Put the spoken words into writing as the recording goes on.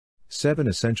7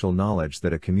 Essential knowledge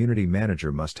that a community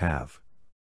manager must have.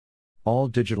 All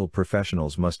digital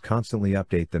professionals must constantly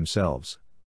update themselves.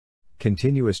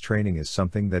 Continuous training is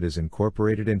something that is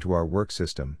incorporated into our work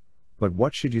system, but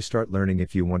what should you start learning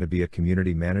if you want to be a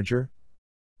community manager?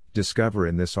 Discover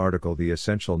in this article the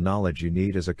essential knowledge you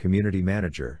need as a community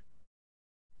manager.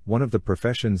 One of the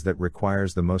professions that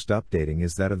requires the most updating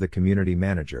is that of the community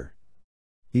manager.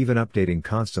 Even updating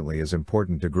constantly is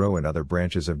important to grow in other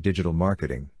branches of digital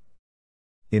marketing.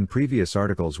 In previous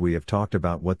articles we have talked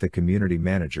about what the community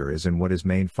manager is and what his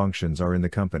main functions are in the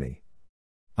company.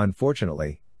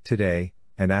 Unfortunately, today,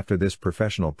 and after this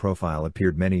professional profile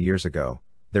appeared many years ago,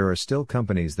 there are still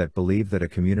companies that believe that a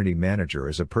community manager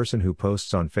is a person who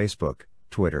posts on Facebook,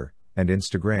 Twitter, and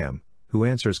Instagram, who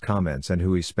answers comments and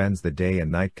who spends the day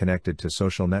and night connected to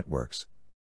social networks.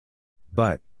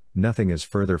 But, nothing is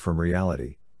further from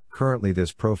reality. Currently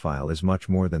this profile is much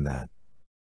more than that.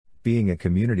 Being a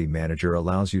community manager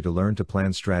allows you to learn to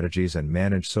plan strategies and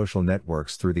manage social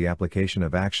networks through the application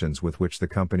of actions with which the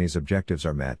company's objectives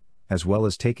are met, as well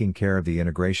as taking care of the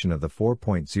integration of the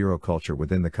 4.0 culture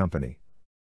within the company.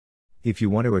 If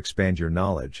you want to expand your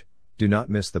knowledge, do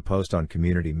not miss the post on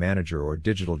community manager or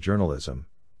digital journalism,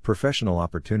 professional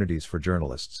opportunities for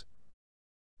journalists.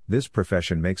 This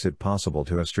profession makes it possible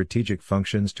to have strategic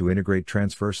functions to integrate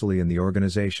transversely in the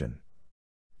organization.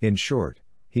 In short,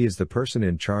 he is the person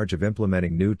in charge of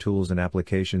implementing new tools and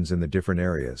applications in the different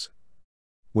areas.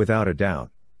 Without a doubt,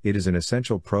 it is an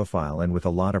essential profile and with a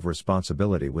lot of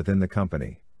responsibility within the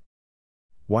company.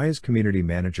 Why is community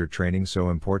manager training so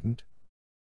important?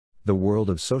 The world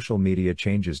of social media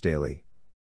changes daily.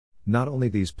 Not only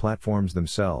these platforms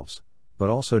themselves, but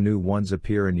also new ones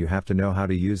appear and you have to know how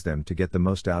to use them to get the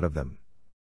most out of them.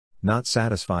 Not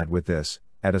satisfied with this,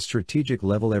 at a strategic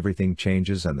level everything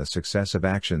changes and the success of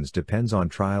actions depends on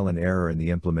trial and error in the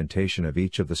implementation of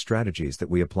each of the strategies that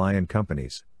we apply in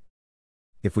companies.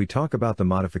 If we talk about the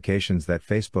modifications that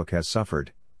Facebook has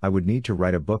suffered, I would need to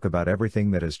write a book about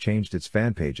everything that has changed its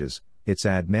fan pages, its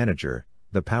ad manager,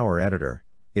 the power editor,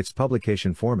 its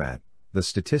publication format, the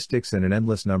statistics and an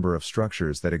endless number of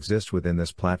structures that exist within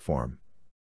this platform.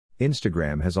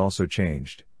 Instagram has also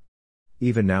changed.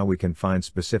 Even now we can find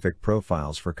specific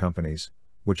profiles for companies,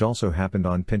 which also happened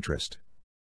on Pinterest.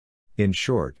 In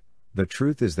short, the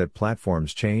truth is that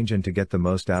platforms change and to get the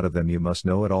most out of them you must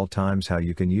know at all times how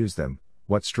you can use them,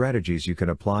 what strategies you can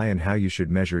apply and how you should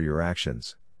measure your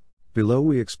actions. Below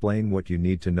we explain what you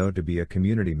need to know to be a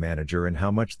community manager and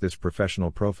how much this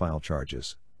professional profile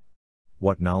charges.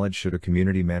 What knowledge should a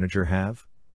community manager have?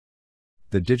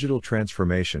 The digital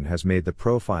transformation has made the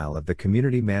profile of the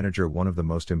community manager one of the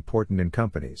most important in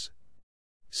companies.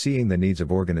 Seeing the needs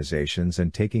of organizations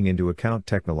and taking into account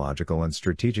technological and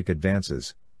strategic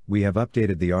advances, we have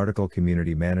updated the article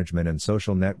Community Management and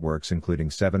Social Networks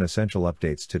including 7 essential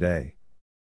updates today.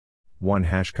 1.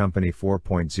 Company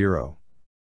 4.0.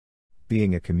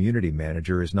 Being a community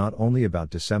manager is not only about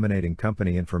disseminating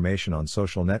company information on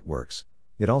social networks,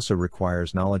 it also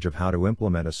requires knowledge of how to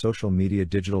implement a social media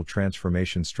digital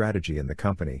transformation strategy in the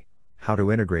company, how to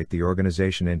integrate the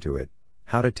organization into it,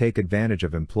 how to take advantage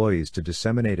of employees to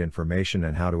disseminate information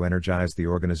and how to energize the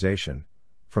organization,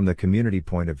 from the community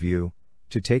point of view,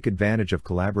 to take advantage of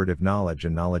collaborative knowledge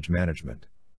and knowledge management.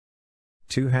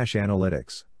 2.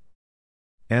 Analytics.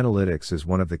 Analytics is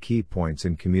one of the key points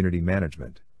in community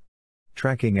management.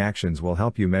 Tracking actions will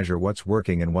help you measure what's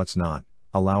working and what's not,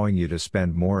 allowing you to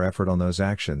spend more effort on those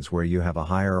actions where you have a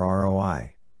higher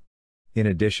ROI. In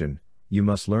addition, you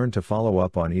must learn to follow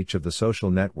up on each of the social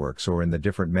networks or in the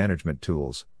different management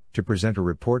tools, to present a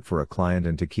report for a client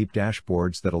and to keep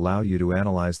dashboards that allow you to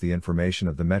analyze the information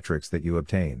of the metrics that you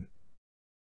obtain.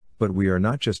 But we are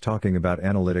not just talking about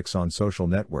analytics on social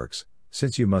networks,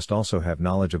 since you must also have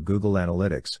knowledge of Google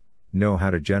Analytics, know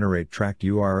how to generate tracked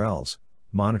URLs,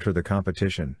 monitor the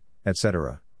competition,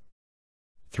 etc.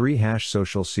 3.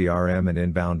 Social CRM and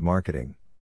inbound marketing.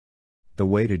 The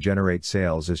way to generate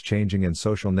sales is changing and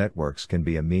social networks can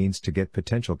be a means to get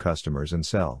potential customers and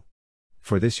sell.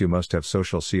 For this you must have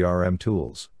social CRM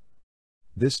tools.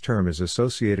 This term is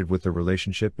associated with the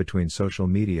relationship between social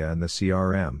media and the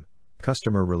CRM,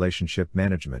 customer relationship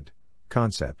management,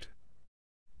 concept.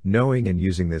 Knowing and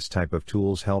using this type of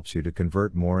tools helps you to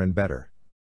convert more and better.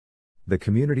 The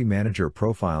community manager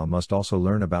profile must also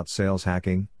learn about sales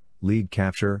hacking, lead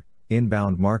capture,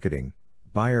 inbound marketing,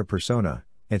 buyer persona,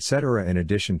 etc. in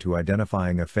addition to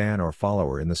identifying a fan or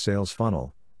follower in the sales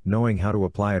funnel, knowing how to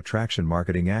apply attraction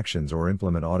marketing actions or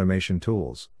implement automation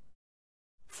tools.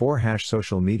 4.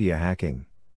 Social media hacking.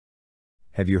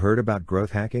 Have you heard about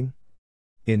growth hacking?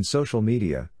 In social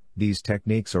media, these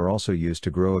techniques are also used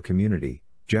to grow a community,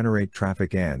 generate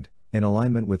traffic and, in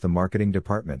alignment with the marketing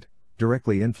department,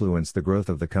 directly influence the growth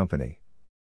of the company.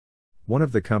 One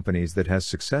of the companies that has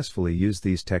successfully used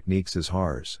these techniques is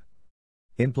Hars.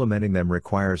 Implementing them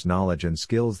requires knowledge and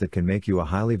skills that can make you a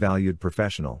highly valued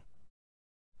professional.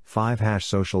 5.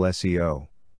 Social SEO.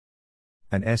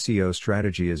 An SEO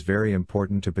strategy is very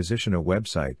important to position a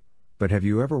website, but have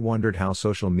you ever wondered how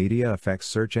social media affects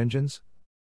search engines?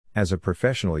 As a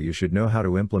professional, you should know how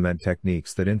to implement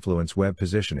techniques that influence web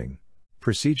positioning.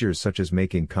 Procedures such as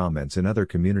making comments in other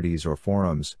communities or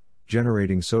forums,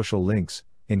 generating social links,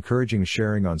 encouraging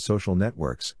sharing on social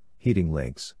networks, heeding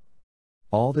links.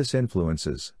 All this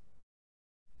influences.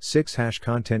 6.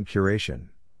 Content curation.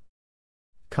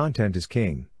 Content is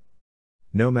king.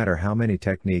 No matter how many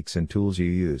techniques and tools you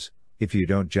use, if you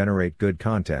don't generate good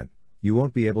content, you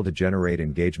won't be able to generate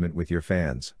engagement with your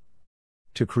fans.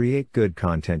 To create good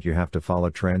content, you have to follow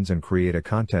trends and create a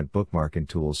content bookmarking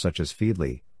tools such as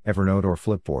Feedly, Evernote or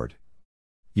Flipboard.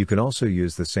 You can also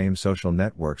use the same social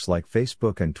networks like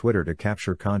Facebook and Twitter to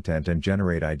capture content and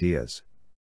generate ideas.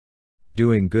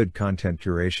 Doing good content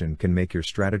curation can make your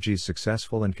strategies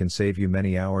successful and can save you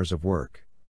many hours of work.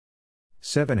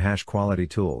 7. Quality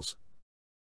tools.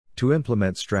 To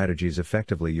implement strategies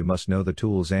effectively, you must know the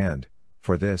tools and,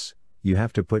 for this, you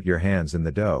have to put your hands in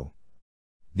the dough.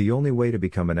 The only way to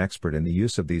become an expert in the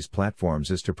use of these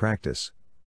platforms is to practice.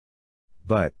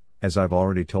 But, as I've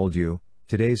already told you,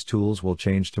 today's tools will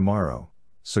change tomorrow,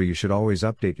 so you should always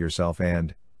update yourself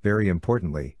and, very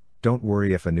importantly, don't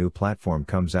worry if a new platform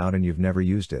comes out and you've never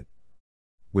used it.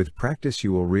 With practice,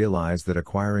 you will realize that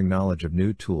acquiring knowledge of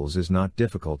new tools is not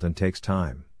difficult and takes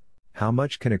time. How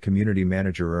much can a community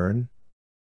manager earn?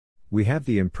 We have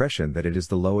the impression that it is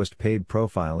the lowest paid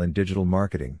profile in digital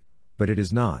marketing, but it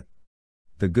is not.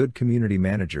 The good community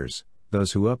managers,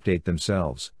 those who update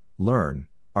themselves, learn,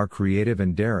 are creative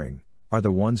and daring, are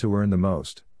the ones who earn the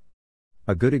most.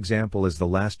 A good example is the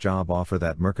last job offer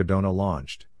that Mercadona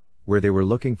launched, where they were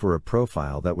looking for a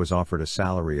profile that was offered a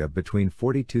salary of between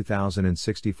 42,000 and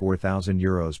 64,000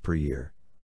 euros per year.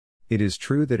 It is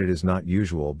true that it is not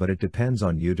usual, but it depends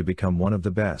on you to become one of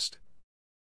the best.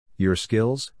 Your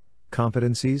skills,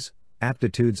 competencies,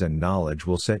 aptitudes and knowledge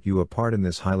will set you apart in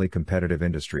this highly competitive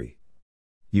industry.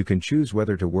 You can choose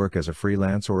whether to work as a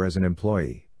freelance or as an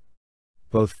employee.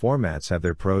 Both formats have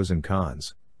their pros and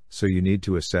cons, so you need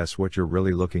to assess what you're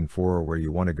really looking for or where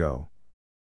you want to go.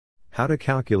 How to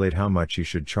calculate how much you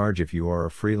should charge if you are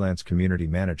a freelance community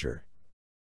manager.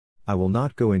 I will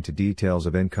not go into details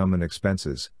of income and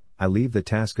expenses. I leave the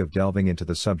task of delving into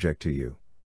the subject to you.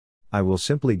 I will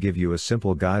simply give you a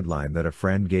simple guideline that a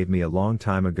friend gave me a long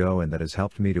time ago and that has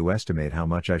helped me to estimate how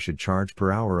much I should charge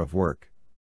per hour of work.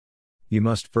 You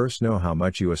must first know how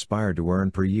much you aspire to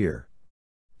earn per year.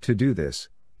 To do this,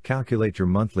 calculate your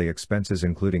monthly expenses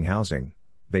including housing,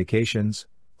 vacations,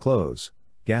 clothes,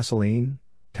 gasoline,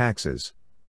 taxes,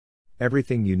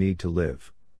 everything you need to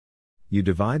live. You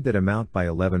divide that amount by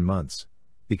 11 months,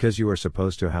 because you are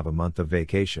supposed to have a month of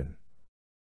vacation.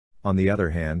 On the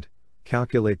other hand,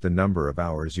 calculate the number of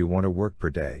hours you want to work per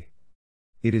day.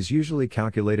 It is usually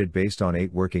calculated based on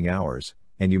 8 working hours,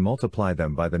 and you multiply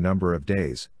them by the number of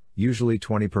days, usually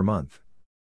 20 per month.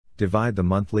 Divide the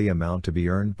monthly amount to be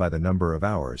earned by the number of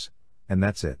hours, and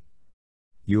that's it.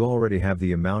 You already have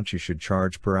the amount you should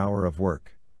charge per hour of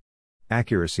work.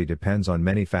 Accuracy depends on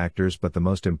many factors, but the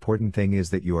most important thing is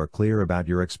that you are clear about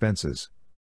your expenses.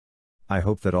 I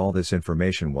hope that all this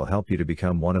information will help you to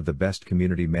become one of the best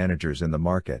community managers in the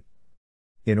market.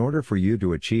 In order for you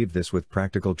to achieve this with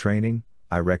practical training,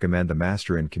 I recommend the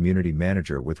Master in Community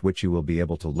Manager, with which you will be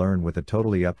able to learn with a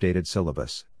totally updated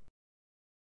syllabus.